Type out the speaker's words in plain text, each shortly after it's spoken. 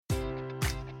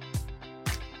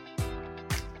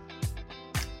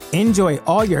Enjoy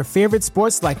all your favorite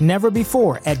sports like never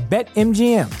before at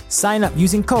BetMGM. Sign up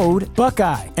using code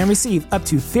Buckeye and receive up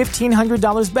to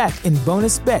 $1,500 back in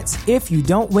bonus bets if you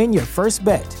don't win your first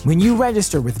bet. When you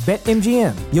register with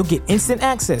BetMGM, you'll get instant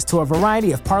access to a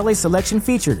variety of parlay selection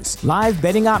features, live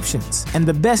betting options, and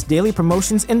the best daily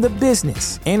promotions in the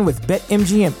business. And with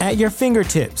BetMGM at your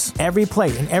fingertips, every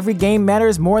play and every game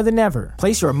matters more than ever.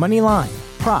 Place your money line,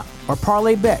 prop, or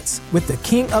parlay bets with the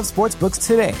king of sportsbooks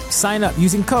today. Sign up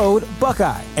using code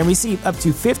Buckeye and receive up to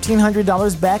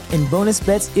 $1,500 back in bonus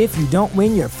bets if you don't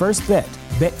win your first bet.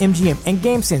 BetMGM and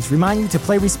GameSense remind you to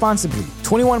play responsibly.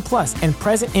 21 plus and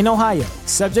present in Ohio,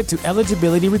 subject to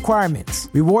eligibility requirements.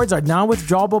 Rewards are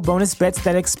non-withdrawable bonus bets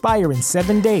that expire in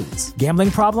 7 days. Gambling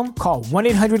problem? Call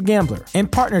 1-800-GAMBLER. In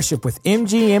partnership with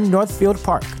MGM Northfield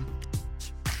Park.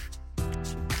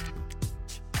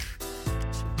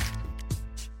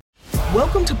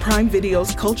 Welcome to Prime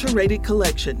Video's Culture-Rated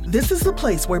Collection. This is the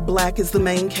place where Black is the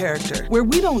main character, where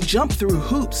we don't jump through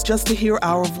hoops just to hear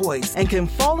our voice, and can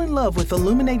fall in love with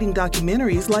illuminating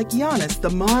documentaries like Giannis, The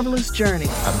Marvelous Journey.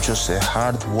 I'm just a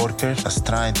hard worker that's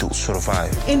trying to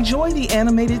survive. Enjoy the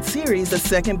animated series, The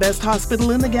Second Best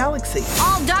Hospital in the Galaxy.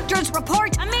 All doctors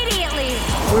report immediately!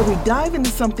 Where we dive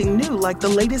into something new like the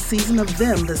latest season of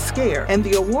Them, The Scare, and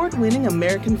the award-winning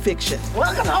American Fiction.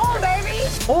 Welcome home, baby!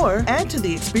 Or add to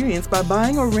the experience by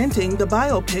buying or renting the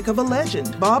biopic of a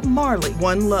legend, Bob Marley,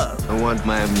 One Love. I want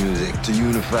my music to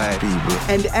unify people.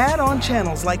 And add on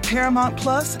channels like Paramount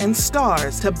Plus and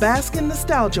Stars to bask in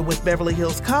nostalgia with Beverly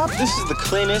Hills Cop. This is the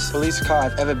cleanest police car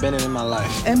I've ever been in my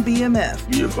life. And BMF.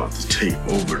 You're about to take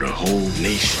over the whole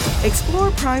nation.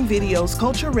 Explore Prime Video's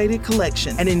Culture-Rated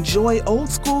Collection and enjoy old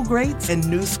school greats and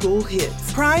new school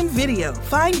hits. Prime Video.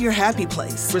 Find your happy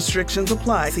place. Restrictions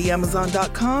apply. See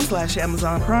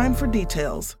Amazon.com/Amazon Prime for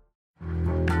details.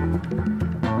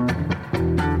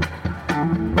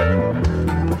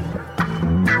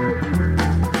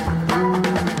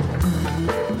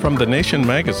 From The Nation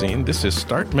magazine, this is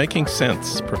Start Making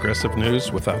Sense, progressive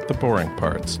news without the boring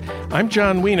parts. I'm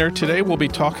John Wiener. Today we'll be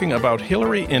talking about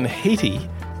Hillary in Haiti,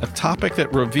 a topic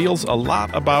that reveals a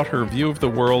lot about her view of the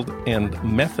world and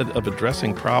method of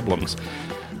addressing problems.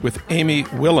 With Amy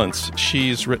Willence,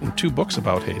 she's written 2 books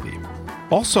about Haiti.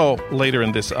 Also, later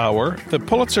in this hour, the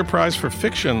Pulitzer Prize for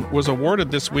Fiction was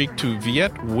awarded this week to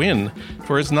Viet Nguyen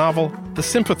for his novel, The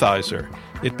Sympathizer.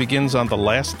 It begins on the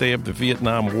last day of the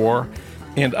Vietnam War,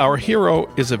 and our hero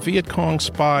is a Viet Cong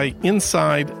spy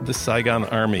inside the Saigon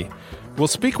Army. We'll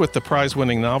speak with the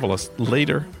prize-winning novelist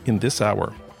later in this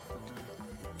hour.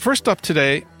 First up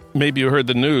today, maybe you heard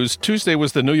the news, Tuesday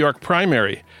was the New York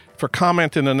primary. For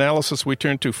comment and analysis, we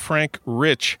turn to Frank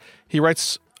Rich. He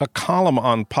writes a column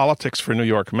on politics for New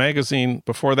York Magazine.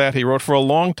 Before that, he wrote for a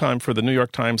long time for the New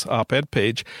York Times op-ed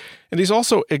page. And he's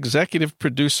also executive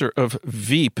producer of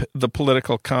Veep, the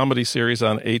political comedy series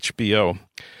on HBO.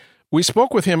 We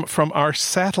spoke with him from our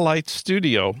satellite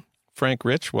studio. Frank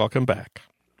Rich, welcome back.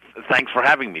 Thanks for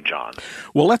having me, John.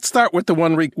 Well, let's start with the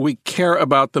one we care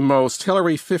about the most.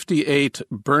 Hillary 58,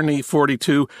 Bernie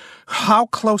 42. How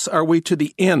close are we to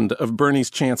the end of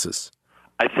Bernie's chances?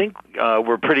 I think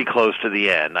we're pretty close to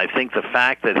the end. I think the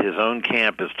fact that his own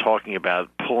camp is talking about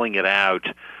pulling it out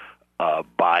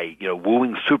by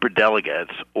wooing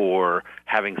superdelegates or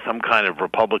having some kind of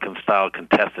Republican-style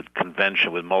contested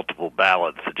convention with multiple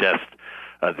ballots suggests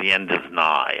the end is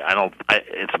nigh.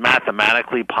 It's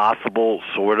mathematically possible,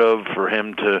 sort of, for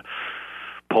him to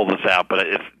pull this out, but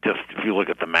if you look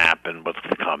at the map and what's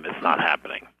to come, it's not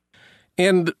happening.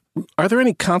 And are there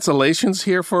any consolations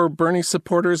here for Bernie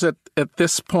supporters at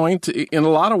this point? In a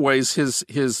lot of ways, his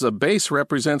base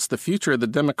represents the future of the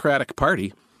Democratic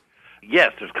Party.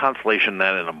 Yes, there's consolation in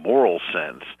that in a moral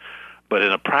sense, but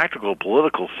in a practical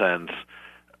political sense,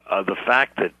 the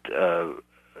fact that the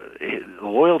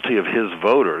loyalty of his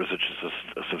voters, which is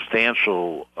a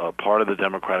substantial part of the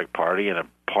Democratic Party and a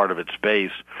part of its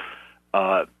base,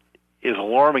 is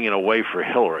alarming in a way for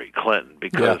Hillary Clinton,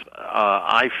 because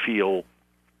I feel,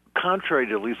 contrary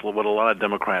to at least what a lot of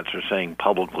Democrats are saying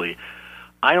publicly,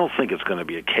 I don't think it's going to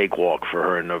be a cakewalk for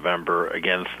her in November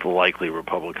against the likely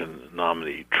Republican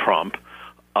nominee, Trump.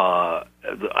 I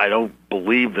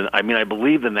believe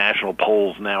the national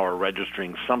polls now are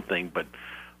registering something, but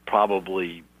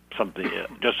probably something,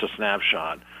 just a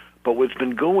snapshot. But what's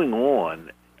been going on,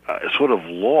 sort of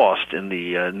lost in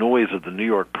the noise of the New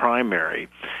York primary,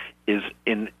 is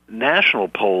in national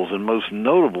polls, and most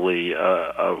notably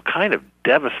a kind of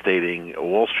devastating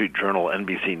Wall Street Journal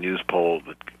NBC News poll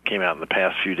that came out in the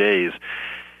past few days.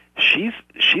 She's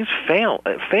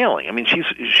failing. I mean, she's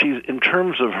in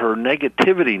terms of her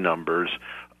negativity numbers,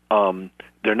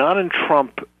 They're not in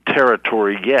Trump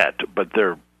territory yet, but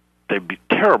they'd be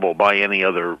terrible by any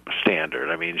other standard.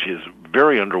 I mean, she's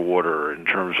very underwater in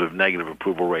terms of negative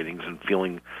approval ratings and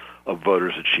feeling of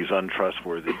voters that she's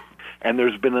untrustworthy. And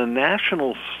there's been a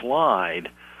national slide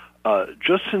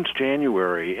just since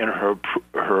January in her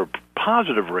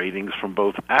positive ratings from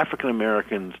both African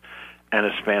Americans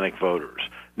and Hispanic voters.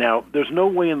 Now, there's no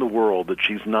way in the world that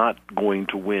she's not going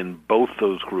to win both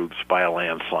those groups by a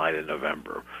landslide in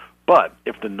November. But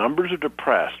if the numbers are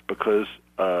depressed because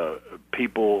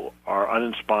people are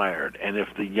uninspired, and if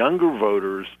the younger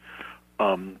voters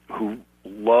who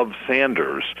love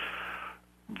Sanders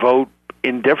vote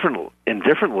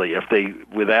indifferently, if they,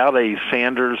 without a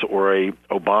Sanders or a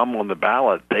Obama on the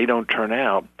ballot, they don't turn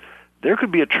out, there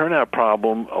could be a turnout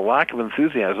problem, a lack of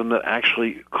enthusiasm that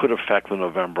actually could affect the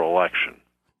November election.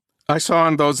 I saw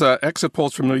on those exit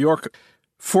polls from New York,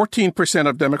 14%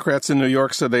 of Democrats in New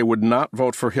York said they would not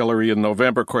vote for Hillary in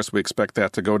November. Of course, we expect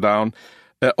that to go down.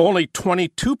 Only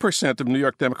 22% of New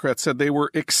York Democrats said they were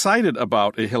excited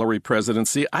about a Hillary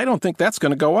presidency. I don't think that's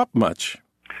going to go up much.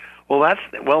 Well,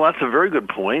 that's a very good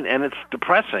point, and it's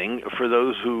depressing for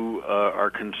those who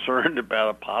are concerned about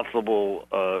a possible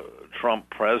Trump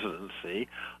presidency,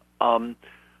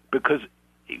 because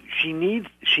she needs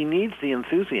the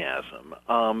enthusiasm.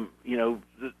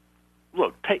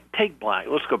 Look, take black.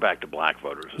 Let's go back to black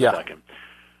voters a second.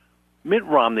 Mitt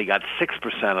Romney got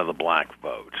 6% of the black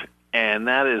vote, and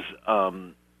that is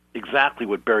exactly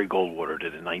what Barry Goldwater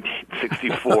did in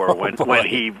 1964 when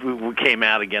he came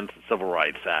out against the Civil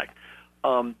Rights Act.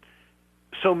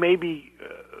 So maybe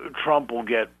Trump will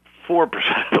get 4%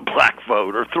 of the black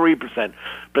vote or 3%,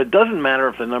 but it doesn't matter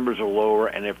if the numbers are lower,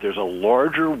 and if there's a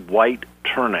larger white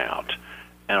turnout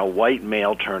and a white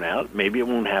male turnout, maybe it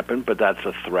won't happen, but that's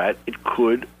a threat. It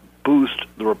could boost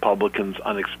the Republicans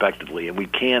unexpectedly, and we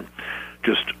can't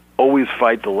just always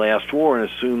fight the last war and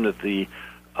assume that the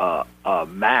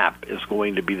map is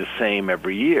going to be the same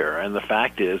every year. And the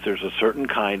fact is, there's a certain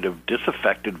kind of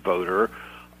disaffected voter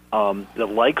that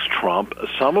likes Trump.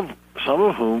 Some of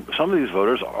these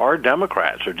voters are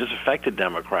Democrats, or disaffected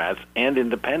Democrats and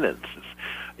independents.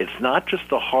 It's not just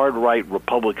the hard right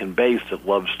Republican base that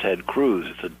loves Ted Cruz.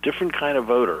 It's a different kind of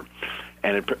voter,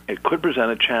 and it could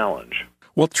present a challenge.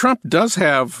 Well, Trump does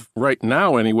have, right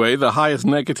now anyway, the highest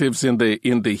negatives in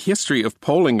the history of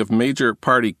polling of major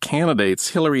party candidates.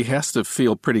 Hillary has to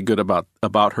feel pretty good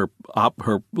about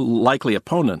her likely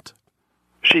opponent.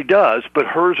 She does, but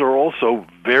hers are also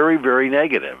very, very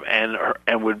negative, and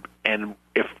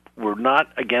if we're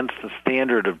not against the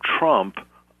standard of Trump,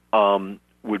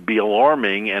 would be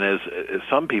alarming, and as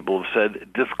some people have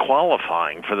said,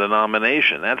 disqualifying for the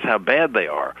nomination. That's how bad they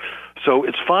are. So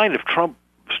it's fine if Trump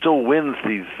still wins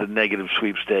the negative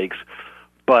sweepstakes,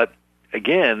 but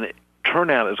again,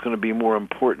 turnout is going to be more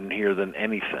important here than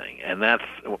anything, and that's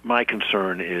my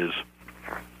concern is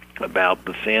about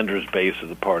the Sanders base of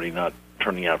the party not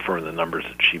turning out for the numbers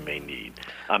that she may need.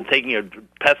 I'm taking a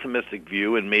pessimistic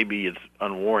view, and maybe it's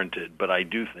unwarranted, but I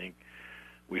do think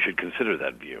we should consider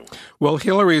that view. Well,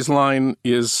 Hillary's line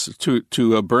is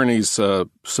to Bernie's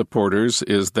supporters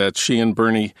is that she and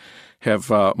Bernie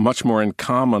have much more in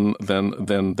common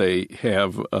than they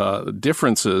have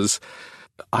differences.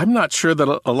 I'm not sure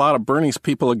that a lot of Bernie's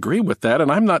people agree with that,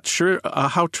 and I'm not sure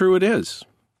how true it is.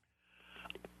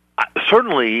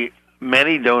 Certainly,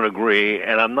 many don't agree,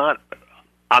 and I'm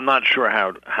not sure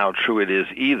how true it is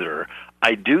either.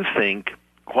 I do think,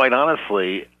 quite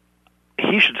honestly,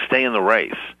 he should stay in the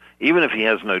race, even if he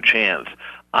has no chance.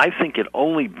 I think it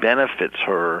only benefits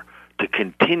her to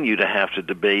continue to have to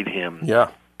debate him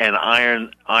and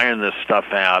iron this stuff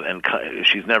out, and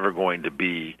she's never going to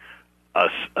be a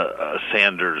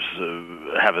Sanders,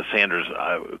 have a Sanders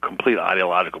complete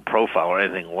ideological profile or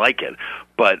anything like it.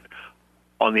 But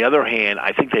on the other hand,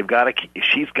 I think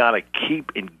she's got to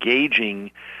keep engaging,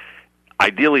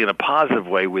 ideally in a positive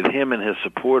way, with him and his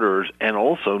supporters, and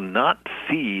also not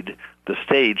cede the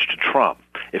stage to Trump.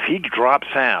 If he drops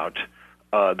out,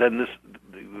 then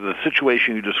the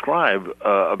situation you describe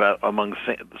about among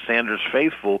Sanders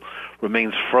faithful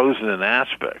remains frozen in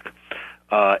aspect.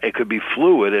 It could be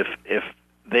fluid if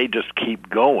they just keep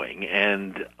going,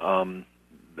 and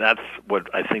that's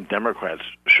what I think Democrats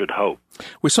should hope.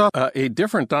 We saw a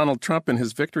different Donald Trump in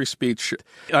his victory speech.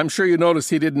 I'm sure you noticed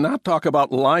he did not talk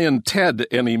about Lion Ted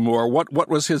anymore. What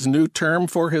was his new term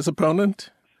for his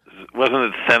opponent? Wasn't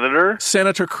it Senator?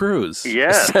 Senator Cruz.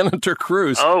 Yes. Senator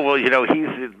Cruz. Oh, well,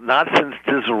 he's not since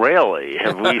Disraeli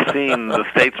have we seen the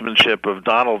statesmanship of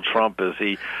Donald Trump as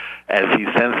he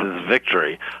senses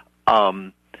victory.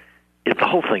 The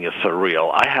whole thing is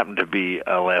surreal. I happened to be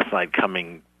last night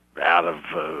coming out of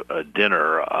a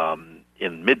dinner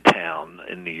in Midtown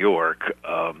in New York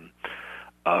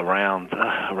around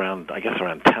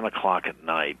 10 o'clock at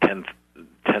night, 10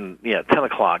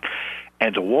 o'clock,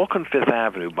 and to walk on Fifth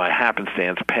Avenue by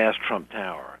happenstance past Trump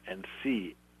Tower and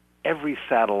see every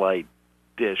satellite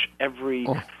dish, every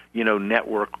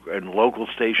network and local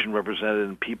station represented,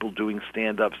 and people doing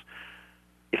stand-ups.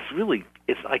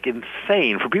 It's like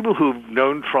insane for people who've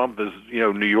known Trump as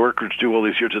New Yorkers do all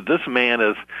these years. That this man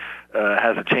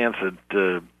has a chance at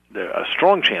a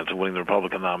strong chance of winning the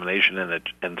Republican nomination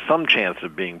and some chance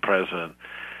of being president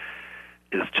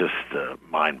is just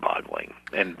mind-boggling.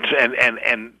 And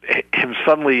him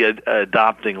suddenly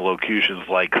adopting locutions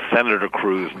like Senator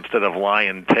Cruz instead of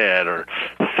Lion Ted, or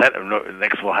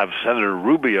next we'll have Senator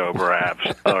Rubio perhaps,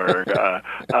 or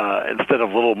instead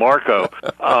of Little Marco,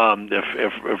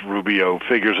 if Rubio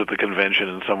figures at the convention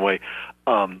in some way.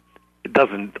 It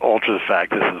doesn't alter the fact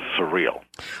this is surreal.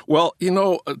 Well,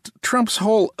 Trump's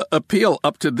whole appeal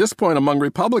up to this point, among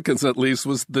Republicans at least,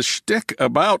 was the shtick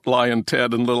about Lion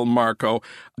Ted and Little Marco.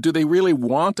 Do they really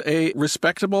want a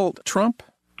respectable Trump?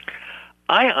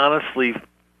 I honestly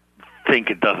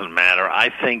think it doesn't matter. I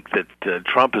think that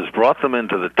Trump has brought them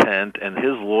into the tent, and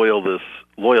his loyalists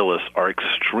are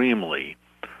extremely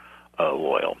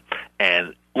loyal.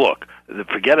 And look,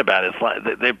 forget about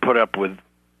it. They put up with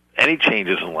any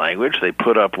changes in language. They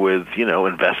put up with,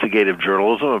 investigative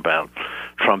journalism about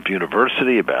Trump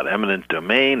University, about eminent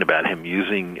domain, about him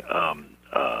using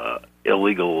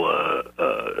illegal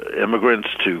immigrants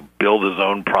to build his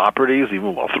own properties,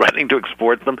 even while threatening to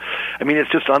export them. I mean,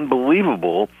 it's just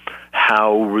unbelievable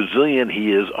how resilient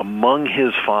he is among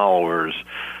his followers.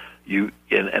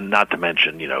 And not to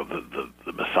mention,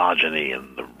 the misogyny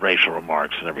and the racial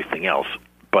remarks and everything else.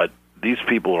 But these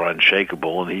people are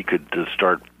unshakable, and he could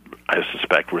start, I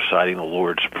suspect, reciting the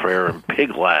Lord's Prayer in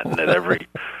Pig Latin at every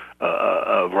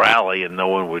rally, and no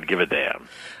one would give a damn.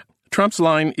 Trump's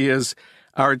line is,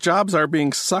 "Our jobs are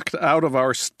being sucked out of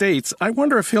our states." I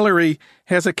wonder if Hillary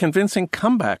has a convincing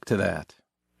comeback to that.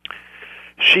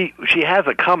 She has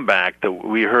a comeback that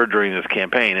we heard during this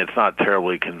campaign. It's not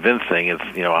terribly convincing. It's,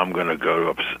 I'm going to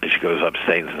go up. She goes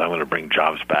upstate and says, "I'm going to bring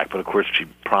jobs back." But of course, she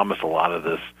promised a lot of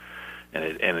this, and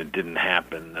it didn't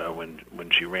happen when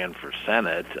she ran for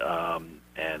Senate,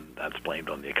 and that's blamed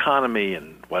on the economy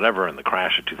and whatever, and the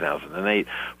crash of 2008.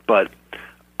 But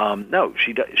no,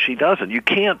 she doesn't. You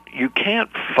can't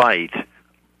fight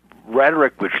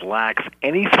rhetoric which lacks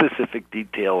any specific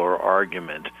detail or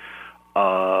argument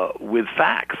with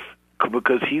facts,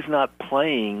 because he's not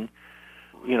playing,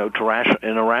 in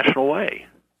a rational way.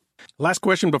 Last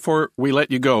question before we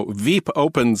let you go. Veep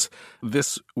opens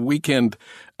this weekend.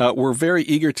 We're very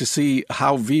eager to see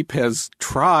how Veep has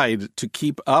tried to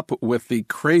keep up with the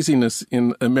craziness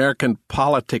in American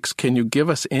politics. Can you give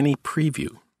us any preview?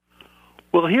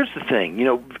 Well, here's the thing.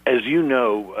 As you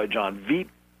know, John, Veep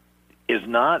is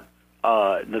not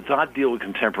does not deal with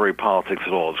contemporary politics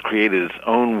at all. It's created its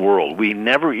own world. We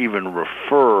never even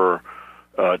refer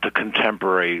to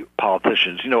contemporary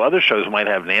politicians. Other shows might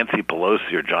have Nancy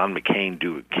Pelosi or John McCain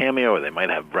do a cameo, or they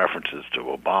might have references to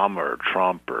Obama or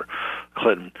Trump or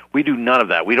Clinton. We do none of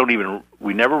that. We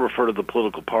never refer to the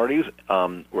political parties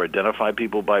or identify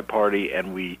people by party,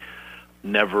 and we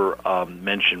never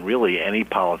mention really any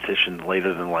politician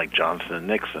later than like Johnson and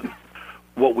Nixon.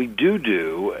 What we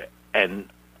do, and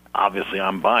obviously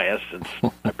I'm biased since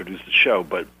I produced the show,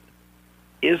 but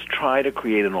is try to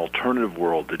create an alternative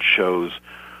world that shows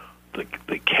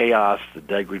the chaos, the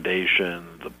degradation,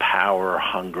 the power,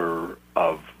 hunger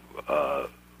of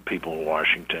people in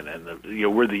Washington. And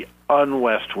we're the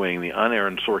un-West Wing, the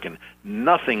un-Aaron Sorkin.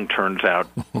 Nothing turns out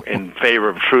in favor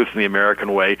of truth in the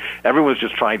American way. Everyone's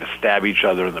just trying to stab each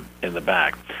other in the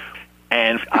back.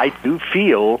 And I do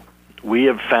feel we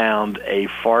have found a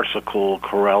farcical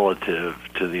correlative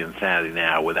to the insanity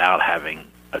now without having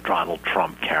a Donald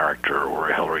Trump character or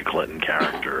a Hillary Clinton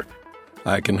character.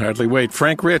 I can hardly wait.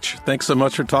 Frank Rich, thanks so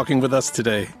much for talking with us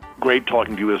today. Great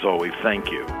talking to you as always.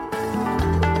 Thank you.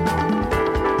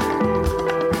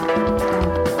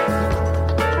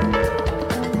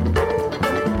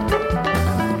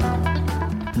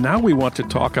 Now we want to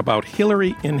talk about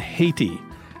Hillary in Haiti.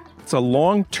 It's a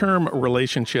long-term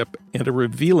relationship and a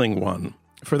revealing one.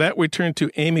 For that, we turn to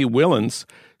Amy Willens.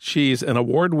 She's an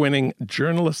award-winning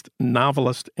journalist,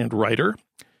 novelist, and writer.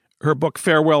 Her book,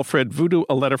 Farewell, Fred Voodoo,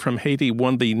 A Letter from Haiti,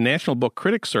 won the National Book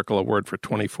Critics Circle Award for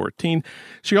 2014.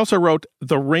 She also wrote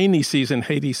The Rainy Season,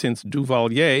 Haiti Since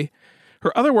Duvalier.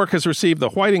 Her other work has received the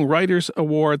Whiting Writers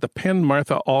Award, the Penn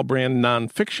Martha Allbrand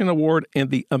Nonfiction Award,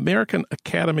 and the American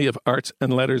Academy of Arts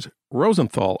and Letters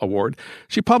Rosenthal Award.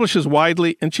 She publishes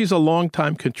widely, and she's a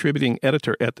longtime contributing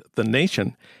editor at The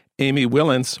Nation. Amy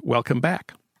Willens, welcome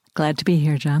back. Glad to be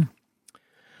here, John.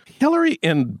 Hillary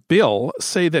and Bill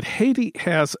say that Haiti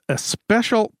has a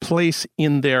special place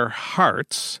in their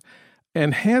hearts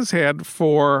and has had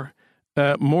for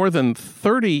more than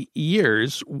 30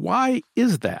 years. Why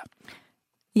is that?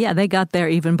 Yeah, they got there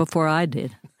even before I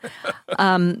did.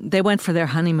 They went for their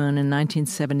honeymoon in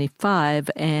 1975,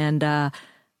 and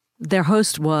their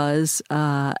host was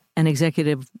an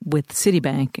executive with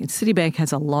Citibank. Citibank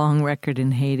has a long record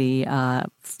in Haiti,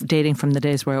 dating from the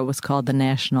days where it was called the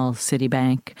National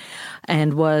Citibank,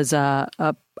 and was a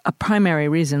primary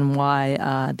reason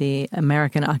why the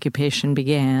American occupation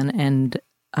began. And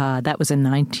that was a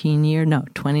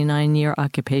 29-year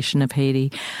occupation of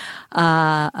Haiti,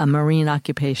 a marine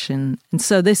occupation. And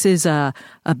so this is a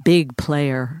big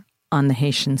player on the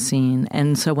Haitian scene.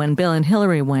 And so when Bill and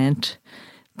Hillary went,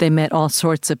 they met all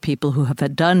sorts of people who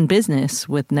have done business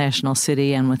with National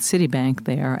City and with Citibank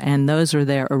there, and those are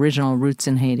their original roots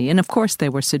in Haiti. And of course, they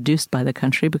were seduced by the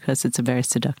country because it's a very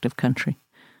seductive country.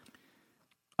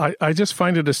 I just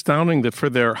find it astounding that for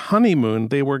their honeymoon,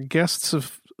 they were guests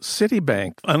of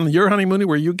Citibank. On your honeymoon,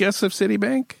 were you guests of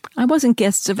Citibank? I wasn't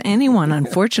guests of anyone,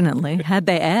 unfortunately, had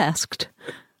they asked.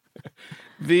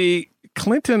 The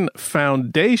Clinton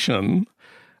Foundation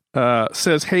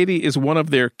says Haiti is one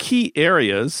of their key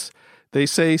areas. They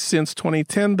say since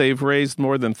 2010, they've raised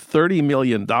more than $30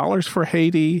 million for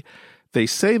Haiti. They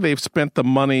say they've spent the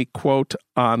money, quote,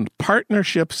 on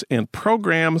partnerships and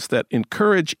programs that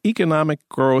encourage economic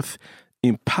growth,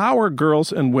 empower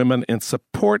girls and women, and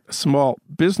support small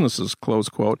businesses, close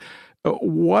quote.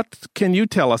 What can you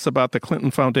tell us about the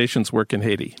Clinton Foundation's work in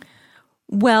Haiti?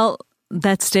 Well,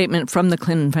 that statement from the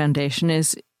Clinton Foundation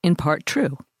is in part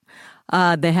true.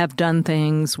 They have done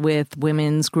things with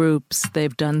women's groups.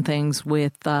 They've done things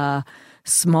with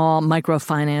small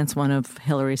microfinance, one of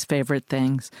Hillary's favorite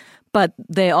things. But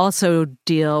they also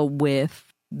deal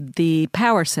with the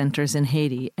power centers in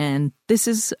Haiti. And this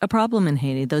is a problem in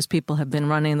Haiti. Those people have been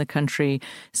running the country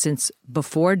since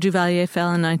before Duvalier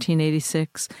fell in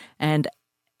 1986. And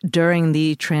during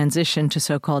the transition to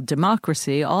so-called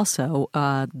democracy, also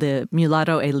the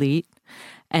mulatto elite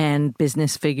and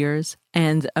business figures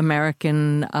and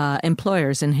American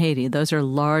employers in Haiti. Those are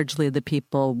largely the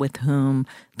people with whom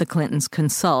the Clintons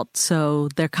consult. So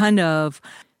they're kind of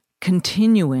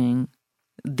continuing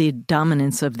the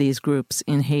dominance of these groups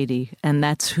in Haiti, and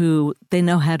that's who they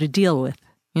know how to deal with.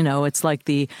 You know, it's like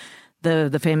the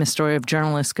famous story of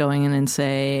journalists going in and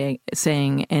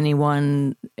saying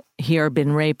anyone here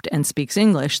been raped and speaks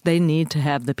English. They need to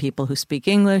have the people who speak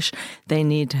English. They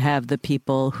need to have the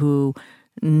people who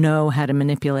know how to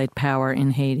manipulate power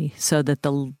in Haiti, so that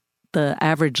the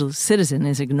average citizen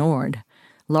is ignored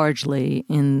largely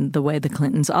in the way the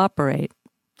Clintons operate.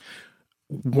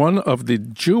 One of the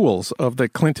jewels of the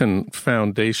Clinton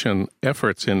Foundation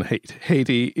efforts in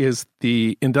Haiti is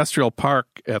the industrial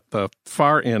park at the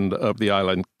far end of the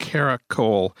island,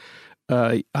 Caracol.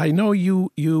 I know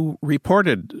you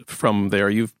reported from there.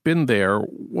 You've been there.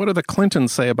 What do the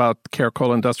Clintons say about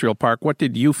Caracol Industrial Park? What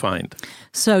did you find?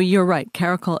 So you're right.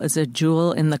 Caracol is a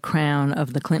jewel in the crown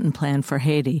of the Clinton plan for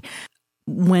Haiti.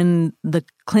 When the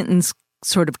Clintons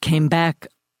sort of came back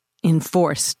in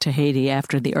force to Haiti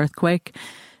after the earthquake,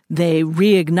 they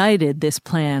reignited this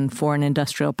plan for an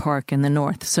industrial park in the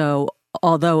north. So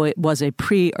although it was a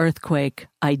pre-earthquake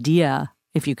idea,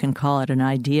 if you can call it an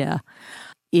idea,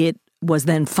 it was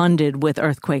then funded with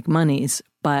earthquake monies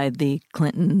by the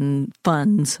Clinton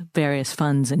funds, various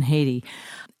funds in Haiti.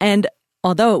 And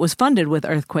although it was funded with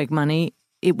earthquake money,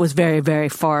 it was very, very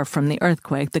far from the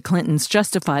earthquake. The Clintons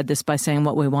justified this by saying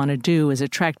what we want to do is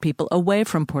attract people away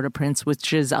from Port-au-Prince,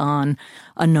 which is on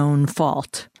a known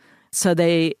fault. So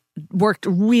they worked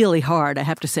really hard. I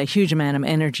have to say, a huge amount of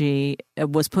energy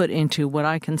was put into what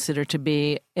I consider to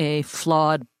be a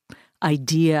flawed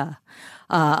idea,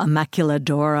 a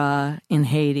maquiladora in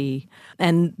Haiti.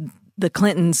 And the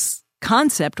Clintons'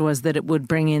 concept was that it would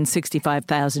bring in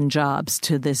 65,000 jobs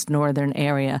to this northern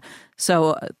area.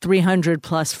 So 300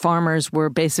 plus farmers were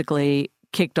basically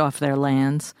kicked off their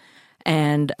lands,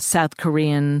 and South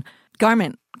Korean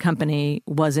garment company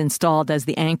was installed as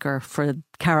the anchor for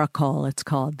Caracol, it's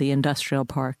called, the industrial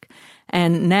park.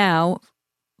 And now,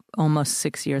 almost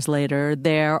 6 years later,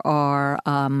 there are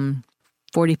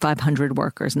 4,500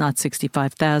 workers, not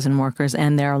 65,000 workers,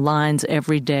 and there are lines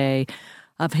every day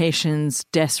of Haitians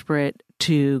desperate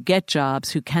to get jobs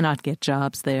who cannot get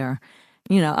jobs there.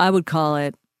 You know, I would call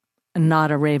it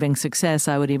not a raving success.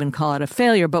 I would even call it a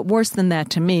failure. But worse than that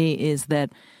to me is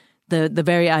that the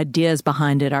very ideas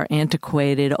behind it are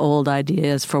antiquated, old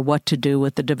ideas for what to do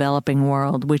with the developing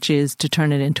world, which is to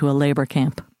turn it into a labor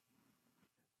camp.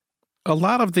 A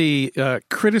lot of the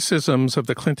criticisms of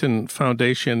the Clinton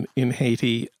Foundation in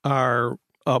Haiti are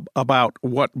about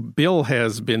what Bill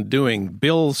has been doing,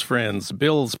 Bill's friends,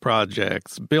 Bill's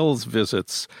projects, Bill's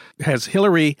visits. Has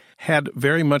Hillary had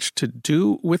very much to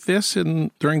do with this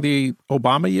during the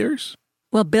Obama years?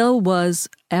 Well, Bill was,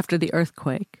 after the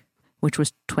earthquake, which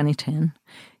was 2010,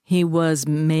 he was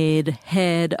made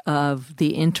head of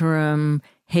the interim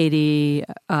Haiti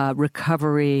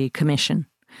Recovery Commission.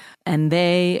 And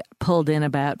they pulled in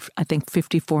about, I think,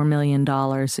 $54 million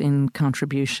in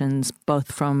contributions,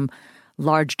 both from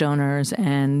large donors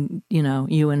and,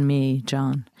 you and me,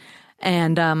 John.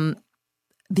 And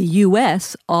the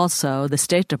U.S. also, the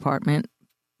State Department,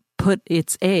 put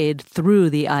its aid through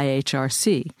the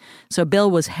IHRC. So Bill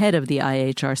was head of the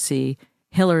IHRC.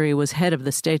 Hillary was head of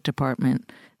the State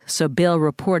Department. So Bill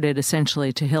reported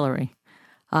essentially to Hillary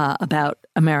about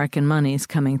American monies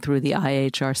coming through the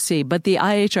IHRC. But the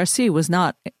IHRC was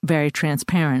not very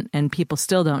transparent, and people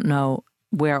still don't know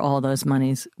where all those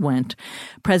monies went.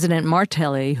 President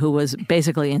Martelly, who was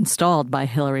basically installed by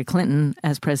Hillary Clinton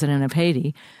as president of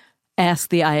Haiti, asked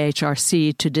the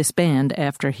IHRC to disband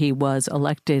after he was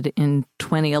elected in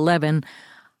 2011.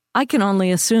 I can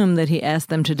only assume that he asked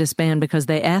them to disband because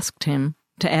they asked him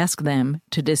to ask them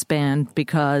to disband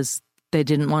because they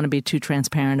didn't want to be too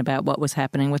transparent about what was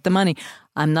happening with the money.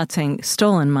 I'm not saying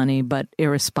stolen money, but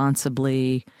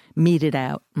irresponsibly meted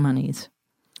out monies.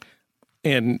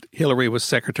 And Hillary was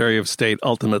Secretary of State,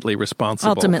 ultimately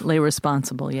responsible. Ultimately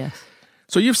responsible, yes.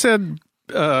 So you've said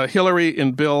Hillary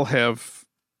and Bill have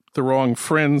the wrong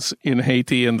friends in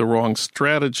Haiti and the wrong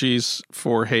strategies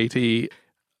for Haiti.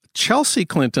 Chelsea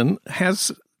Clinton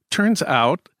has, turns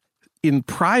out, in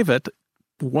private,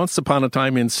 once upon a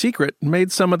time in secret,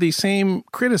 made some of these same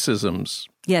criticisms.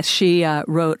 Yes, she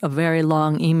wrote a very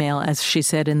long email. As she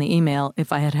said in the email,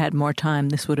 if I had had more time,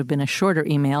 this would have been a shorter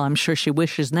email. I'm sure she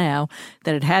wishes now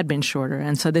that it had been shorter.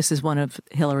 And so this is one of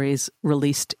Hillary's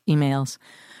released emails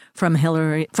from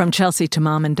Chelsea to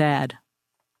Mom and Dad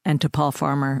and to Paul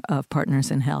Farmer of Partners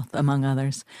in Health, among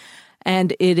others.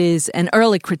 And it is an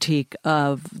early critique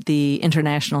of the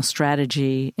international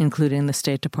strategy, including the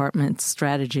State Department's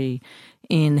strategy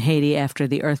in Haiti after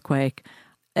the earthquake.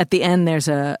 At the end, there's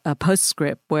a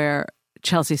postscript where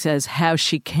Chelsea says how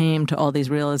she came to all these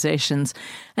realizations.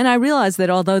 And I realized that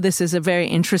although this is a very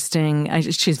interesting,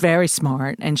 she's very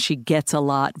smart and she gets a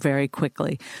lot very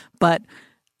quickly, but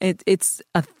it's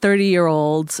a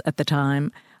 30-year-old at the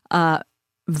time,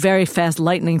 very fast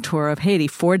lightning tour of Haiti.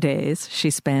 4 days she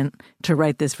spent to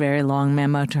write this very long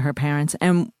memo to her parents.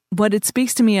 And what it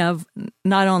speaks to me of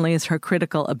not only is her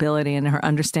critical ability and her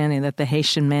understanding that the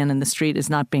Haitian man in the street is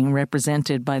not being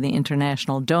represented by the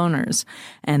international donors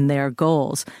and their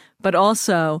goals, but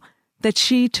also that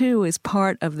she, too, is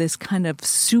part of this kind of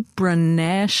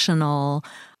supranational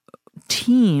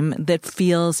team that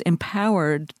feels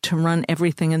empowered to run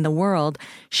everything in the world.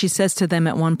 She says to them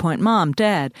at one point, Mom,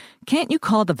 Dad, can't you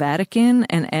call the Vatican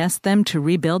and ask them to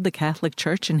rebuild the Catholic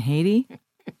Church in Haiti?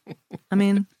 I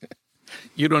mean...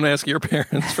 You don't ask your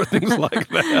parents for things like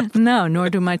that. No, nor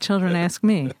do my children ask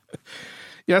me.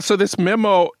 Yeah, so this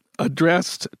memo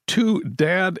addressed to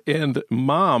Dad and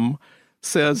Mom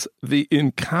says, the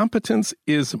incompetence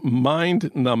is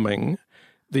mind-numbing.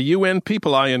 The UN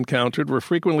people I encountered were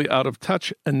frequently out of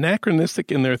touch,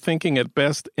 anachronistic in their thinking at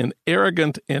best, and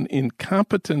arrogant and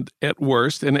incompetent at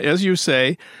worst. And as you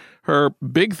say, her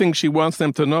big thing she wants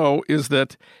them to know is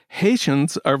that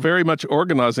Haitians are very much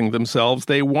organizing themselves.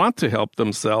 They want to help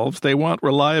themselves. They want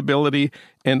reliability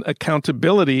and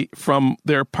accountability from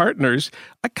their partners.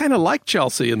 I kind of like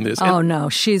Chelsea in this. Oh, no,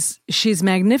 she's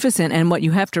magnificent. And what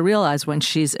you have to realize when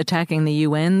she's attacking the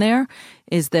UN there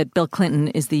is that Bill Clinton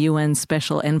is the UN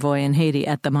special envoy in Haiti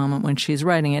at the moment when she's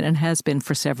writing it and has been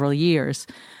for several years.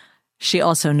 She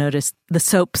also noticed the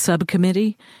SOAP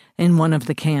subcommittee in one of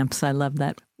the camps. I love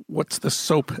that. What's the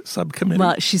SOAP subcommittee?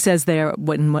 Well, she says there,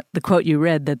 the quote you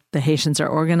read, that the Haitians are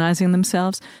organizing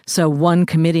themselves. So one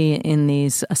committee in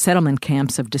these settlement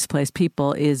camps of displaced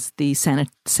people is the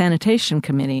sanitation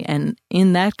committee. And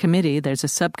in that committee, there's a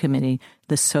subcommittee,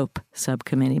 the SOAP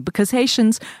subcommittee, because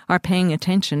Haitians are paying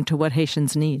attention to what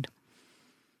Haitians need.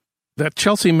 That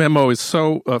Chelsea memo is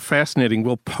so fascinating.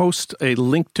 We'll post a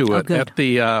link to it at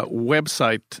the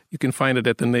website. You can find it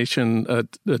at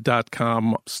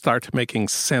thenation.com Start Making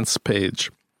Sense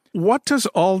page. What does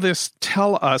all this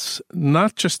tell us,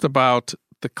 not just about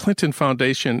the Clinton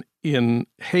Foundation in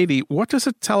Haiti. What does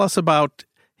it tell us about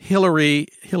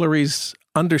Hillary's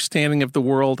understanding of the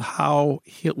world,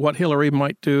 what Hillary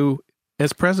might do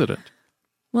as president?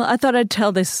 Well, I thought I'd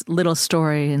tell this little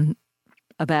story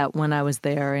about when I was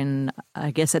there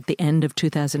I guess at the end of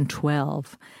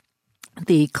 2012.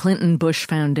 The Clinton-Bush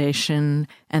Foundation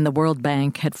and the World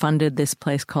Bank had funded this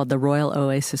place called the Royal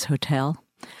Oasis Hotel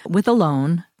with a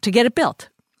loan to get it built.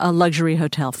 A luxury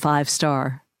hotel,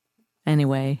 5-star.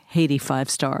 Anyway, Haiti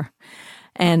 5-star.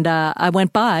 And I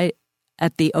went by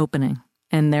at the opening,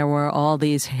 and there were all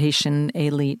these Haitian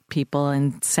elite people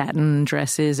in satin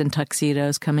dresses and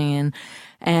tuxedos coming in.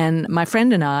 And my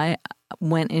friend and I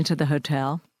went into the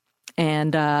hotel,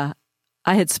 and I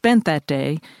had spent that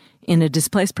day in a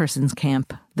displaced persons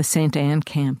camp, the St. Anne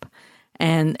camp.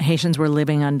 And Haitians were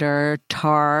living under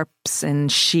tarps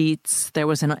and sheets. There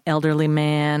was an elderly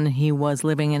man. He was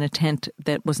living in a tent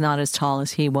that was not as tall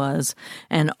as he was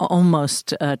and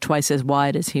almost twice as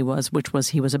wide as he was,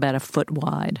 he was about a foot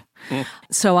wide.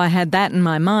 So I had that in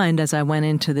my mind as I went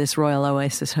into this Royal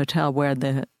Oasis Hotel where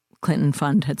the Clinton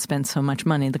Fund had spent so much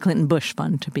money, the Clinton-Bush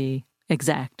Fund to be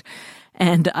exact.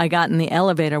 And I got in the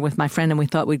elevator with my friend, and we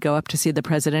thought we'd go up to see the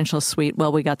presidential suite.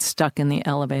 Well, we got stuck in the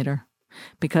elevator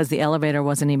because the elevator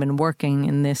wasn't even working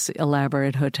in this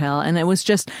elaborate hotel. And it was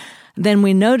just, then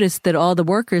we noticed that all the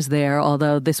workers there,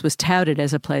 although this was touted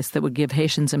as a place that would give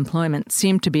Haitians employment,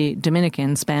 seemed to be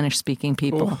Dominican, Spanish-speaking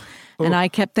people. And I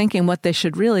kept thinking what they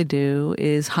should really do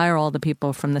is hire all the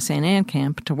people from the St. Anne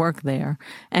camp to work there.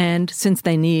 And since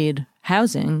they need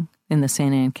housing in the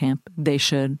St. Anne camp, they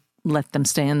should let them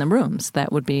stay in the rooms.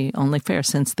 That would be only fair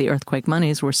since the earthquake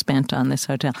monies were spent on this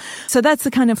hotel. So that's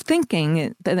the kind of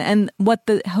thinking. And what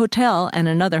the hotel and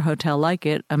another hotel like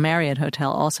it, a Marriott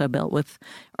hotel also built with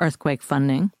earthquake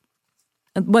funding,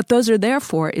 what those are there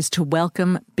for is to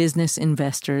welcome business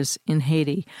investors in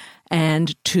Haiti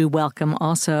and to welcome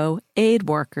also aid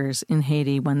workers in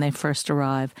Haiti when they first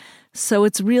arrive. So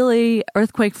it's really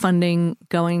earthquake funding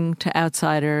going to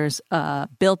outsiders,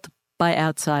 built by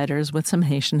outsiders with some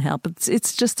Haitian help.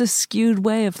 It's just a skewed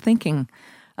way of thinking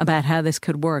about how this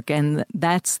could work. And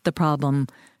that's the problem,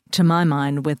 to my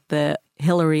mind, with the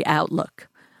Hillary outlook.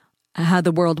 How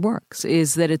the world works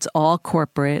is that it's all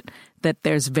corporate, that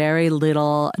there's very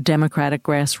little democratic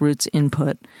grassroots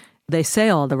input. They say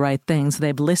all the right things.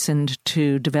 They've listened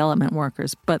to development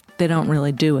workers, but they don't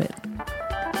really do it.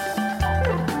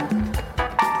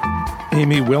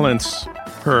 Amy Wilentz,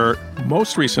 her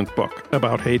most recent book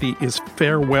about Haiti is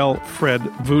Farewell, Fred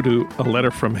Voodoo, A Letter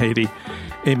from Haiti.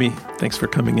 Amy, thanks for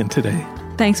coming in today.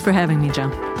 Thanks for having me, John.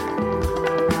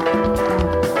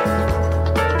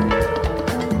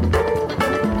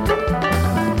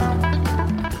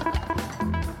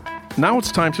 Now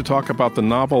it's time to talk about the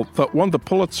novel that won the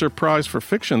Pulitzer Prize for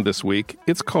Fiction this week.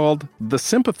 It's called The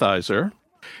Sympathizer.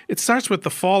 It starts with the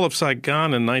fall of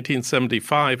Saigon in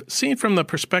 1975, seen from the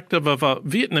perspective of a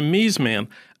Vietnamese man,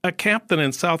 a captain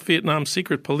in South Vietnam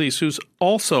Secret Police who's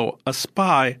also a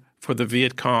spy for the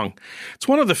Viet Cong. It's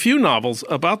one of the few novels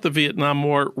about the Vietnam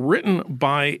War written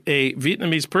by a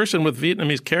Vietnamese person with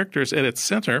Vietnamese characters at its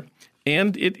center,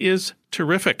 and it is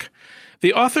terrific.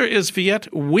 The author is Viet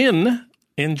Nguyen,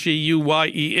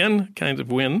 Nguyen, kind of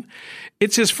Nguyen.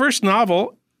 It's his first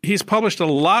novel. He's published a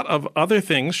lot of other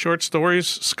things, short stories,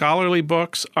 scholarly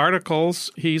books,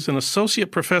 articles. He's an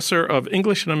associate professor of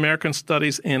English and American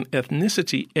Studies and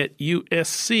Ethnicity at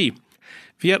USC.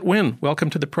 Viet Nguyen, welcome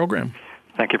to the program.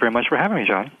 Thank you very much for having me,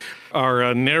 John.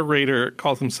 Our narrator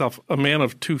calls himself a man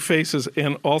of two faces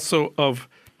and also of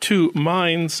two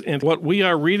minds. And what we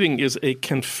are reading is a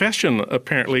confession,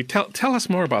 apparently. Tell us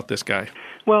more about this guy.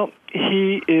 Well,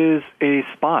 he is a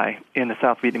spy in the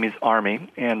South Vietnamese army,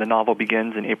 and the novel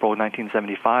begins in April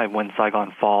 1975 when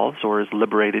Saigon falls or is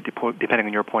liberated, depending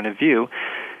on your point of view.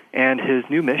 And his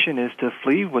new mission is to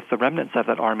flee with the remnants of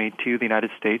that army to the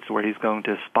United States, where he's going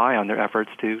to spy on their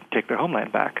efforts to take their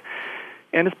homeland back.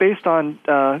 And it's based on,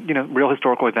 real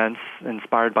historical events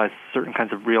inspired by certain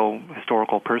kinds of real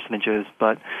historical personages.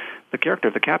 But the character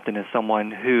of the captain is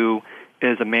someone who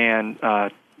is a man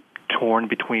torn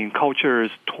between cultures,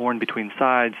 torn between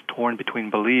sides, torn between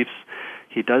beliefs.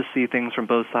 He does see things from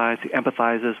both sides. He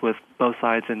empathizes with both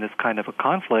sides in this kind of a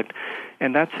conflict.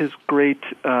 And that's his great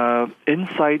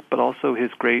insight, but also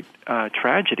his great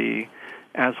tragedy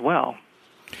as well.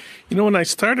 You know, when I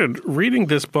started reading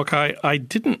this book, I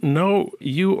didn't know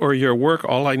you or your work.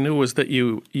 All I knew was that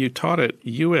you taught at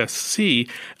USC.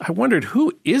 I wondered,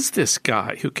 who is this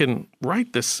guy who can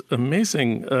write this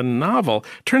amazing novel?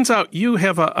 Turns out you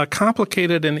have a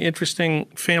complicated and interesting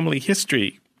family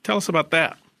history. Tell us about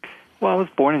that. Well, I was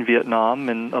born in Vietnam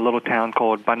in a little town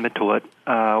called Ban Ma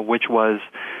Thuột, which was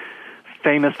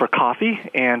famous for coffee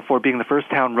and for being the first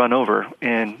town run over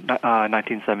in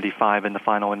 1975 in the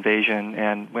final invasion.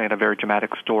 And we had a very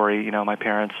dramatic story. You know, my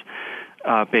parents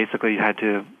basically had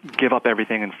to give up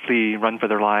everything and flee, run for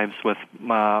their lives with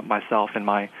myself and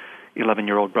my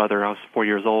 11-year-old brother. I was 4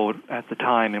 years old at the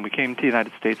time, and we came to the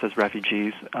United States as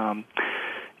refugees.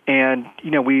 And,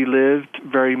 you know, we lived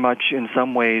very much in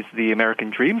some ways the American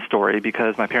dream story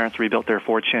because my parents rebuilt their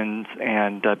fortunes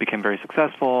and became very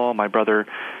successful. My brother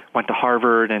went to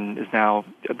Harvard and is now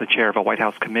the chair of a White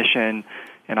House commission,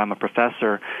 and I'm a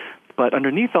professor. But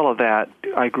underneath all of that,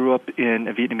 I grew up in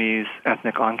a Vietnamese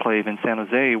ethnic enclave in San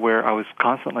Jose where I was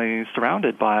constantly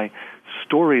surrounded by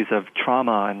stories of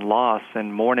trauma and loss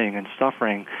and mourning and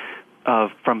suffering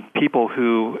from people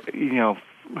who, you know,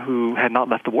 who had not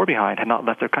left the war behind, had not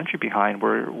left their country behind,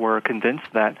 were convinced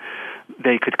that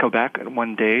they could go back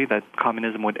one day, that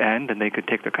communism would end, and they could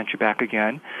take their country back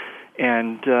again.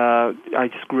 And I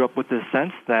just grew up with this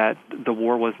sense that the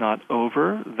war was not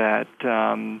over, that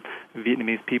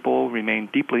Vietnamese people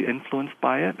remained deeply influenced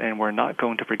by it and were not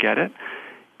going to forget it.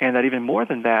 And that even more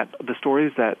than that, the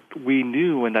stories that we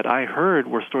knew and that I heard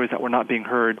were stories that were not being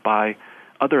heard by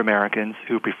other Americans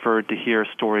who preferred to hear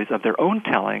stories of their own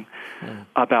telling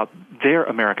about their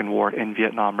American war in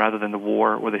Vietnam rather than the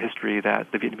war or the history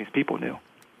that the Vietnamese people knew.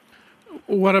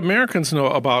 What Americans know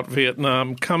about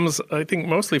Vietnam comes, I think,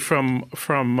 mostly from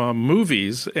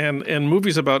movies, and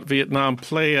movies about Vietnam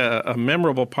play a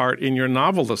memorable part in your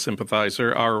novel, The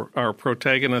Sympathizer. Our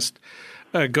protagonist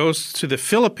goes to the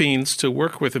Philippines to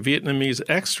work with Vietnamese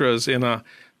extras in a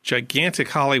gigantic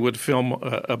Hollywood film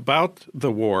about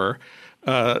the war.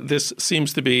 This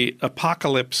seems to be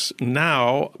Apocalypse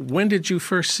Now. When did you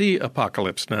first see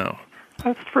Apocalypse Now?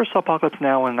 I first saw Apocalypse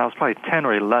Now when I was probably 10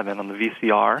 or 11 on the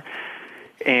VCR.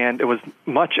 And I was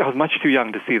much too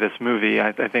young to see this movie.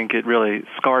 I think it really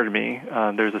scarred me.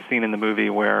 There's a scene in the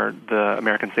movie where the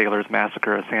American sailors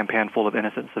massacre a sampan full of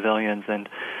innocent civilians. And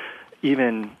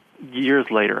even years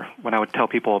later, when I would tell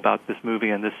people about this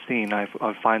movie and this scene, I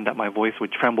find that my voice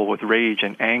would tremble with rage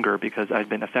and anger because I'd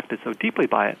been affected so deeply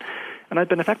by it. And I'd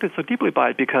been affected so deeply by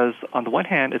it because, on the one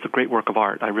hand, it's a great work of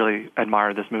art. I really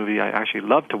admire this movie. I actually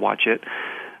love to watch it.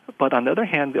 But on the other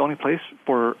hand, the only place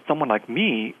for someone like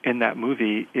me in that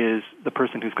movie is the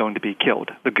person who's going to be killed,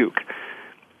 the Gook.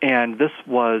 And this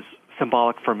was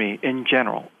symbolic for me in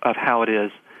general of how it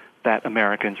is that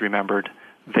Americans remembered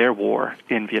their war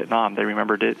in Vietnam. They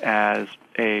remembered it as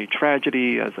a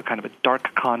tragedy, as a kind of a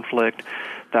dark conflict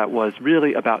that was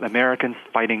really about Americans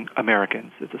fighting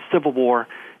Americans. It's a civil war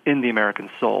in the American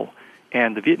soul.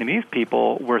 And the Vietnamese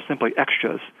people were simply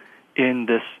extras in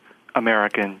this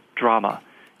American drama.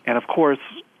 And of course,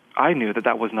 I knew that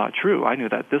that was not true. I knew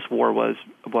that this war was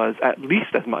at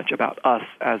least as much about us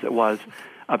as it was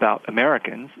about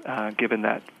Americans, given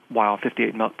that while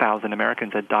 58,000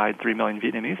 Americans had died, 3 million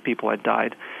Vietnamese people had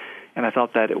died. And I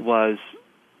felt that it was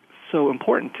so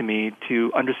important to me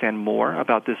to understand more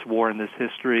about this war and this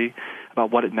history, about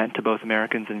what it meant to both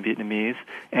Americans and Vietnamese,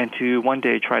 and to one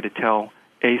day try to tell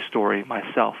a story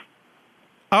myself.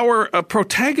 Our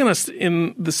protagonist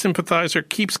in The Sympathizer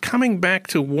keeps coming back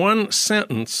to one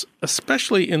sentence,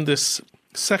 especially in this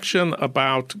section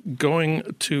about going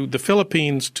to the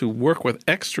Philippines to work with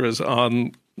extras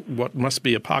on what must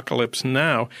be Apocalypse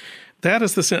Now. That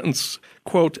is the sentence,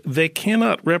 quote, "They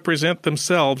cannot represent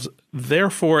themselves,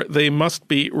 therefore they must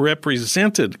be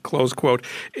represented," close quote.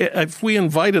 If we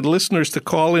invited listeners to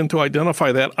call in to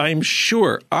identify that, I'm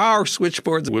sure our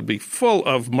switchboards would be full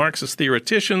of Marxist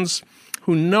theoreticians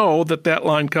who know that that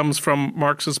line comes from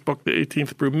Marx's book, The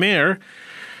 18th Brumaire,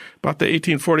 about the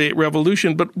 1848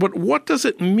 revolution. But what does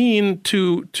it mean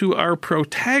to our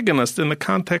protagonist in the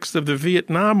context of the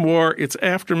Vietnam War, its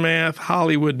aftermath,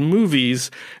 Hollywood movies?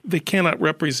 They cannot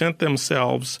represent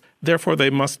themselves, therefore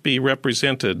they must be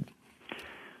represented.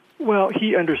 Well,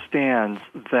 he understands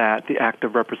that the act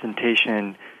of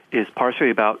representation is partially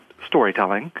about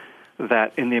storytelling,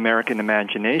 that in the American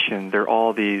imagination, there are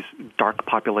all these dark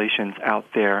populations out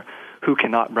there who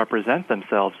cannot represent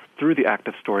themselves through the act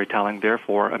of storytelling.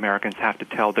 Therefore, Americans have to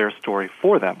tell their story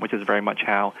for them, which is very much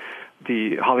how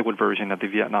the Hollywood version of the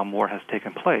Vietnam War has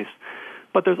taken place.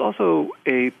 But there's also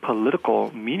a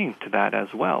political meaning to that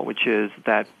as well, which is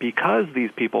that because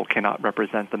these people cannot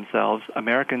represent themselves,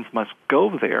 Americans must go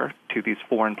there to these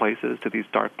foreign places, to these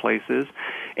dark places,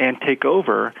 and take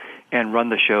over and run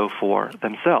the show for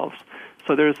themselves.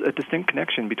 So there's a distinct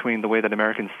connection between the way that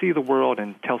Americans see the world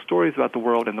and tell stories about the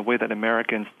world and the way that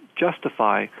Americans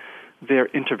justify their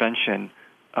intervention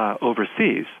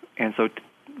overseas. And so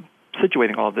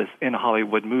situating all of this in a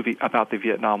Hollywood movie about the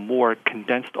Vietnam War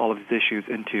condensed all of these issues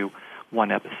into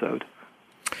one episode.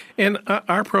 And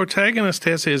our protagonist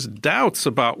has his doubts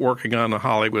about working on a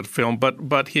Hollywood film,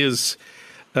 but his,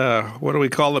 what do we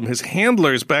call them, his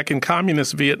handlers back in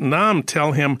communist Vietnam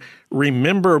tell him,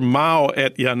 remember Mao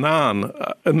at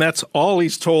Yan'an. And that's all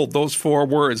he's told, those 4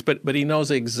 words, but he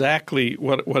knows exactly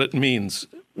what it means.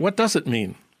 What does it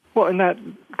mean? Well, in that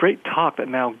great talk that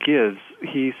Mao gives,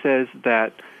 he says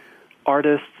that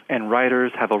artists and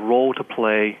writers have a role to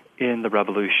play in the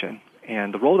revolution.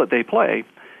 And the role that they play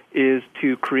is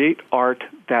to create art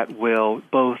that will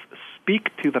both speak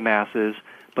to the masses,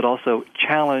 but also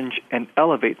challenge and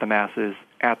elevate the masses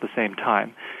at the same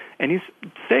time. And he's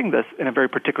saying this in a very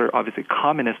particular, obviously,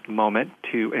 communist moment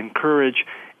to encourage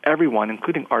everyone,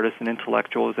 including artists and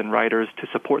intellectuals and writers, to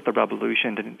support the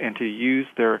revolution and to use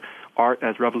their art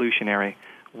as revolutionary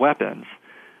weapons.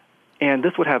 And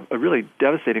this would have a really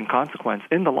devastating consequence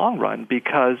in the long run,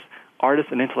 because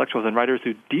artists and intellectuals and writers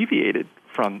who deviated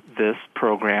from this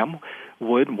program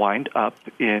would wind up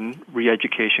in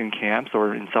re-education camps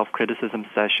or in self-criticism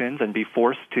sessions and be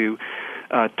forced to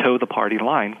toe the party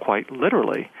line, quite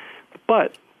literally.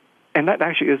 And that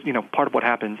actually is, part of what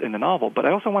happens in the novel. But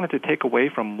I also wanted to take away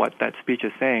from what that speech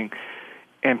is saying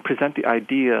and present the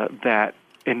idea that,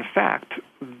 in fact,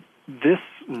 this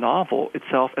novel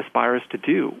itself aspires to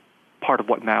do part of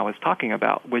what Mao is talking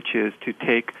about, which is to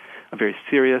take a very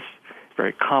serious,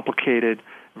 very complicated,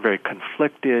 very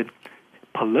conflicted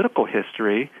political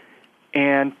history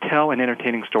and tell an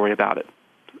entertaining story about it.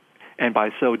 And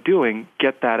by so doing,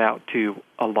 get that out to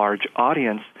a large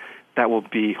audience that will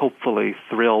be hopefully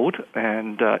thrilled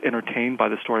and entertained by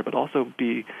the story, but also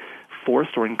be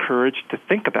forced or encouraged to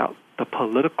think about the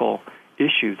political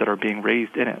issues that are being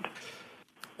raised in it.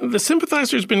 The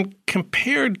Sympathizer has been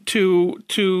compared to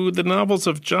the novels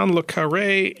of John le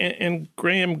Carré and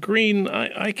Graham Greene.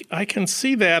 I can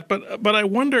see that, but I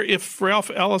wonder if Ralph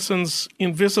Ellison's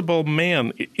Invisible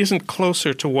Man isn't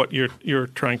closer to what you're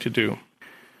trying to do.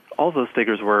 All those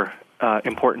figures were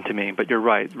important to me, but you're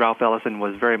right. Ralph Ellison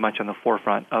was very much on the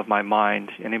forefront of my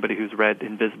mind. Anybody who's read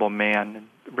Invisible Man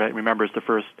remembers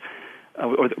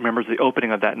remembers the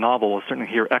opening of that novel will certainly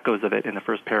hear echoes of it in the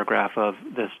first paragraph of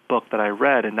this book that I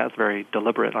read, and that's very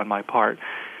deliberate on my part.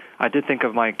 I did think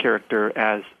of my character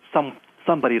as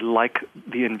somebody like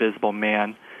the Invisible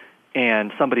Man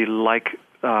and somebody like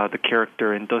the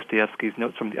character in Dostoevsky's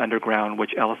Notes from the Underground,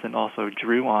 which Ellison also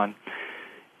drew on.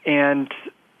 And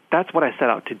that's what I set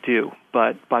out to do.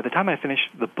 But by the time I finished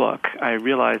the book, I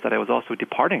realized that I was also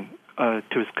departing to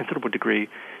a considerable degree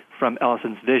from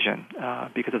Ellison's vision,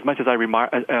 because as much as I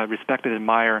respect and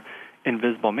admire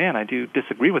Invisible Man, I do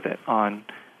disagree with it on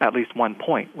at least one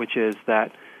point, which is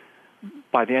that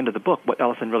by the end of the book, what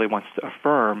Ellison really wants to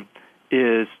affirm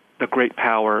is the great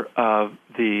power of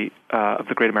the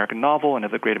great American novel and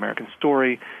of the great American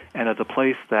story and of the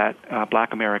place that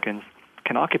Black Americans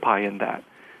can occupy in that.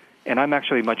 And I'm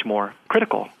actually much more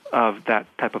critical of that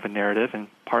type of a narrative, and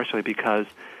partially because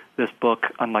this book,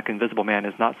 unlike Invisible Man,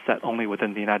 is not set only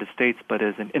within the United States, but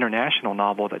is an international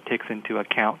novel that takes into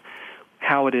account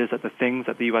how it is that the things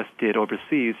that the U.S. did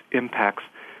overseas impacts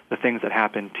the things that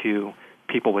happen to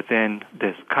people within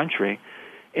this country.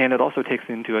 And it also takes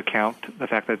into account the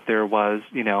fact that there was,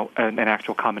 an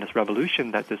actual communist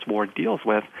revolution that this war deals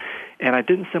with. And I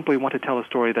didn't simply want to tell a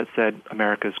story that said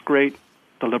America's great,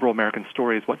 the liberal American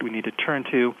story is what we need to turn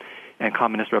to, and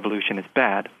communist revolution is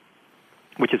bad,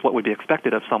 which is what would be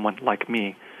expected of someone like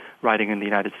me writing in the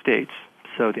United States.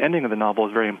 So the ending of the novel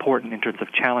is very important in terms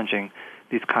of challenging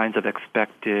these kinds of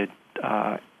expected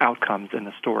outcomes in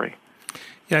the story.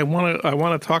 Yeah, I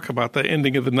want to talk about the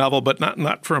ending of the novel, but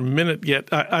not for a minute yet.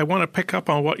 I want to pick up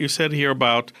on what you said here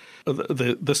about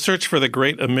the search for the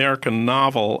great American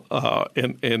novel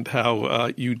and how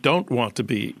you don't want to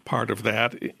be part of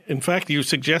that. In fact, you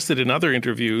suggested in other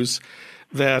interviews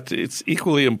that it's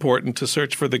equally important to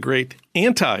search for the great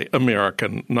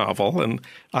anti-American novel, and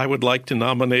I would like to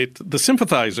nominate The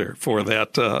Sympathizer for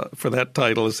that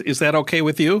title. Is that okay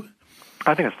with you?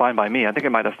 I think it's fine by me. I think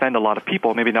it might offend a lot of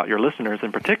people, maybe not your listeners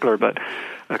in particular, but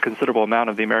a considerable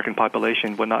amount of the American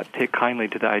population would not take kindly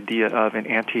to the idea of an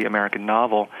anti-American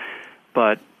novel.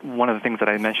 But one of the things that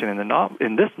I mentioned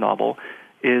in this novel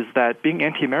is that being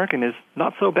anti-American is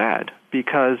not so bad,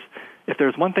 because if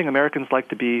there's one thing Americans like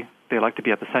to be, they like to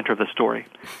be at the center of the story.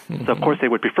 Mm-hmm. So, of course, they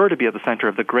would prefer to be at the center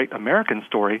of the great American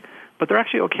story, but they're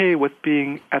actually okay with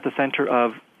being at the center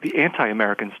of the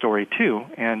anti-American story, too,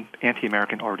 and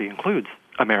anti-American already includes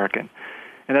American.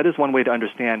 And that is one way to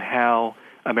understand how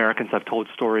Americans have told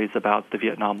stories about the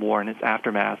Vietnam War and its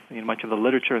aftermath. Much of the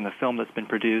literature and the film that's been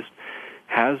produced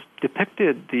has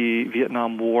depicted the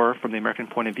Vietnam War from the American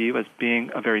point of view as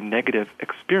being a very negative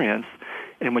experience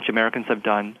in which Americans have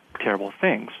done terrible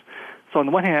things. So on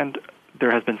the one hand,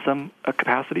 there has been some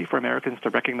capacity for Americans to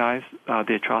recognize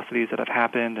the atrocities that have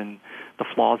happened and the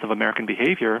flaws of American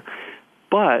behavior.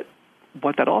 But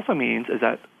what that also means is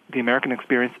that the American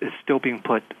experience is still being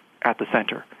put at the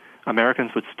center.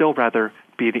 Americans would still rather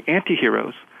be the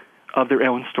anti-heroes of their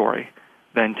own story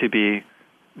than to be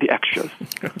the extras.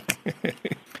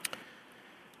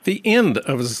 The end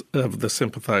of The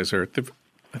Sympathizer,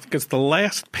 I think it's the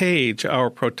last page, our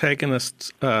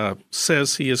protagonist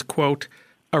says he is, quote,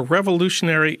 a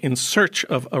revolutionary in search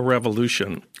of a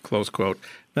revolution, close quote.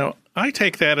 Now, I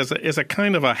take that as a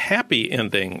kind of a happy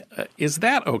ending. Is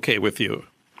that okay with you?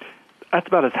 That's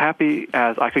about as happy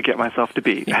as I could get myself to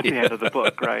be at the end of the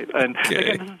book, right? And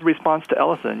again, this is a response to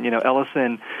Ellison.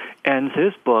 Ellison ends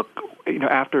his book,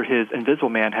 after his Invisible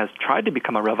Man has tried to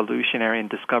become a revolutionary and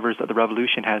discovers that the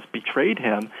revolution has betrayed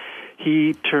him.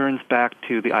 He turns back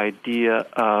to the idea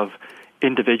of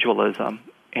individualism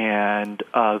and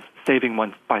of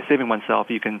by saving oneself,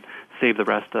 you can save the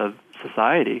rest of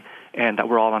society, and that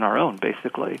we're all on our own,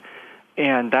 basically.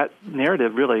 And that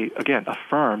narrative really, again,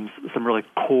 affirms some really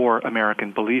core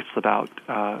American beliefs about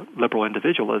liberal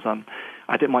individualism.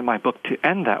 I didn't want my book to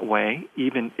end that way,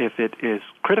 even if it is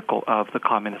critical of the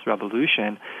communist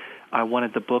revolution. I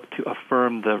wanted the book to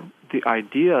affirm the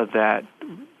idea that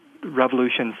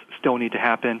revolutions still need to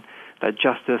happen, that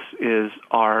justice is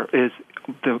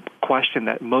the question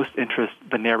that most interests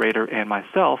the narrator and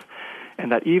myself,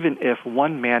 and that even if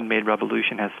one man-made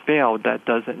revolution has failed, that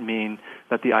doesn't mean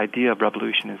that the idea of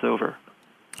revolution is over.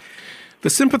 The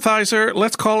Sympathizer,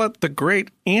 let's call it the great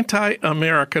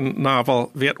anti-American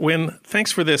novel. Viet Nguyen,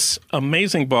 thanks for this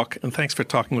amazing book, and thanks for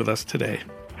talking with us today.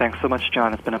 Thanks so much,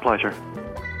 John. It's been a pleasure.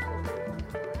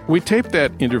 We taped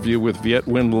that interview with Viet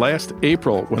Nguyen last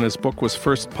April when his book was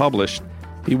first published.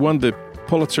 He won the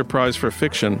Pulitzer Prize for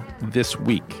Fiction this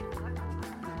week.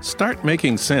 Start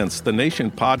Making Sense, the Nation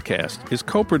podcast, is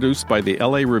co-produced by the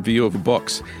LA Review of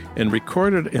Books and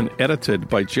recorded and edited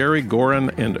by Jerry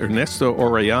Gorin and Ernesto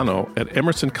Orellano at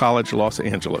Emerson College, Los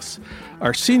Angeles.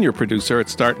 Our senior producer at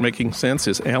Start Making Sense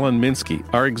is Alan Minsky.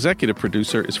 Our executive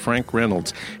producer is Frank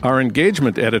Reynolds. Our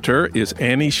engagement editor is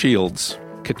Annie Shields.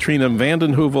 Katrina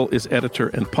Vanden Heuvel is editor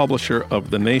and publisher of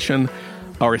The Nation.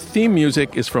 Our theme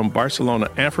music is from Barcelona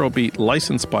Afrobeat,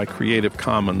 licensed by Creative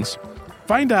Commons.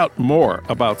 Find out more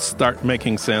about Start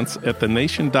Making Sense at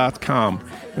thenation.com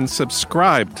and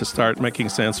subscribe to Start Making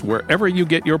Sense wherever you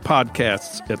get your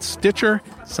podcasts at Stitcher,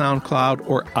 SoundCloud,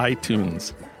 or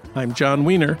iTunes. I'm John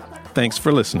Wiener. Thanks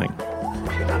for listening.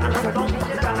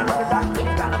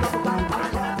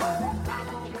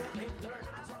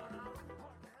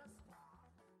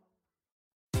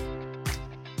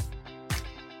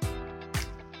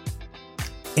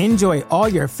 Enjoy all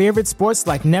your favorite sports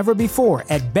like never before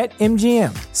at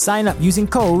BetMGM. Sign up using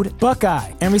code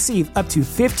Buckeye and receive up to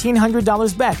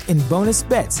 $1,500 back in bonus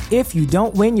bets if you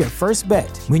don't win your first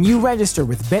bet. When you register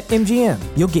with BetMGM,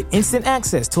 you'll get instant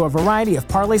access to a variety of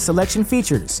parlay selection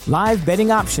features, live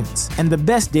betting options, and the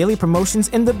best daily promotions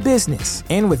in the business.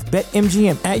 And with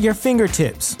BetMGM at your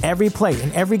fingertips, every play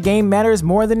and every game matters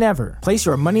more than ever. Place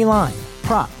your money line,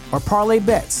 prop, or parlay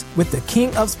bets with the king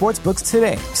of sportsbooks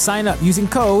today. Sign up using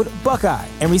code Buckeye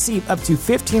and receive up to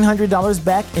 $1,500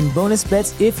 back in bonus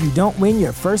bets if you don't win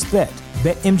your first bet.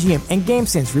 BetMGM and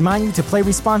GameSense remind you to play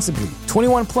responsibly.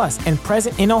 21 plus and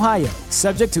present in Ohio,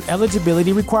 subject to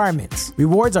eligibility requirements.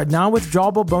 Rewards are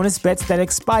non-withdrawable bonus bets that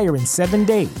expire in 7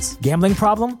 days. Gambling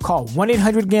problem? Call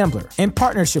 1-800-GAMBLER in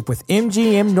partnership with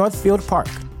MGM Northfield Park.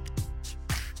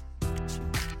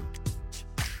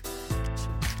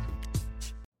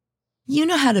 You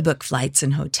know how to book flights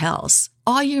and hotels.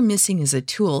 All you're missing is a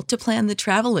tool to plan the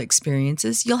travel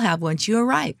experiences you'll have once you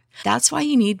arrive. That's why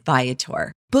you need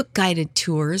Viator. Book guided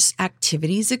tours,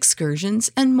 activities,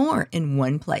 excursions, and more in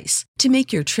one place to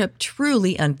make your trip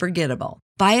truly unforgettable.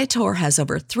 Viator has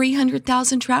over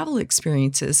 300,000 travel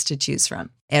experiences to choose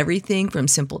from. Everything from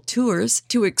simple tours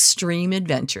to extreme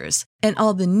adventures and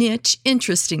all the niche,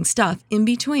 interesting stuff in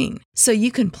between. So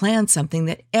you can plan something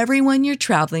that everyone you're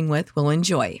traveling with will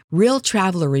enjoy. Real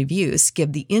traveler reviews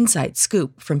give the inside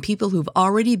scoop from people who've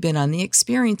already been on the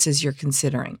experiences you're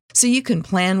considering. So you can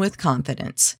plan with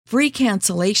confidence. Free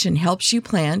cancellation helps you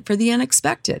plan for the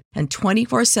unexpected. And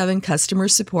 24/7 customer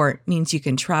support means you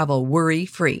can travel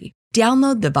worry-free.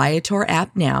 Download the Viator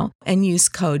app now and use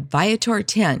code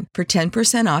Viator10 for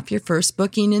 10% off your first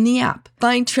booking in the app.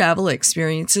 Find travel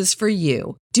experiences for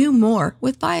you. Do more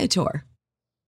with Viator.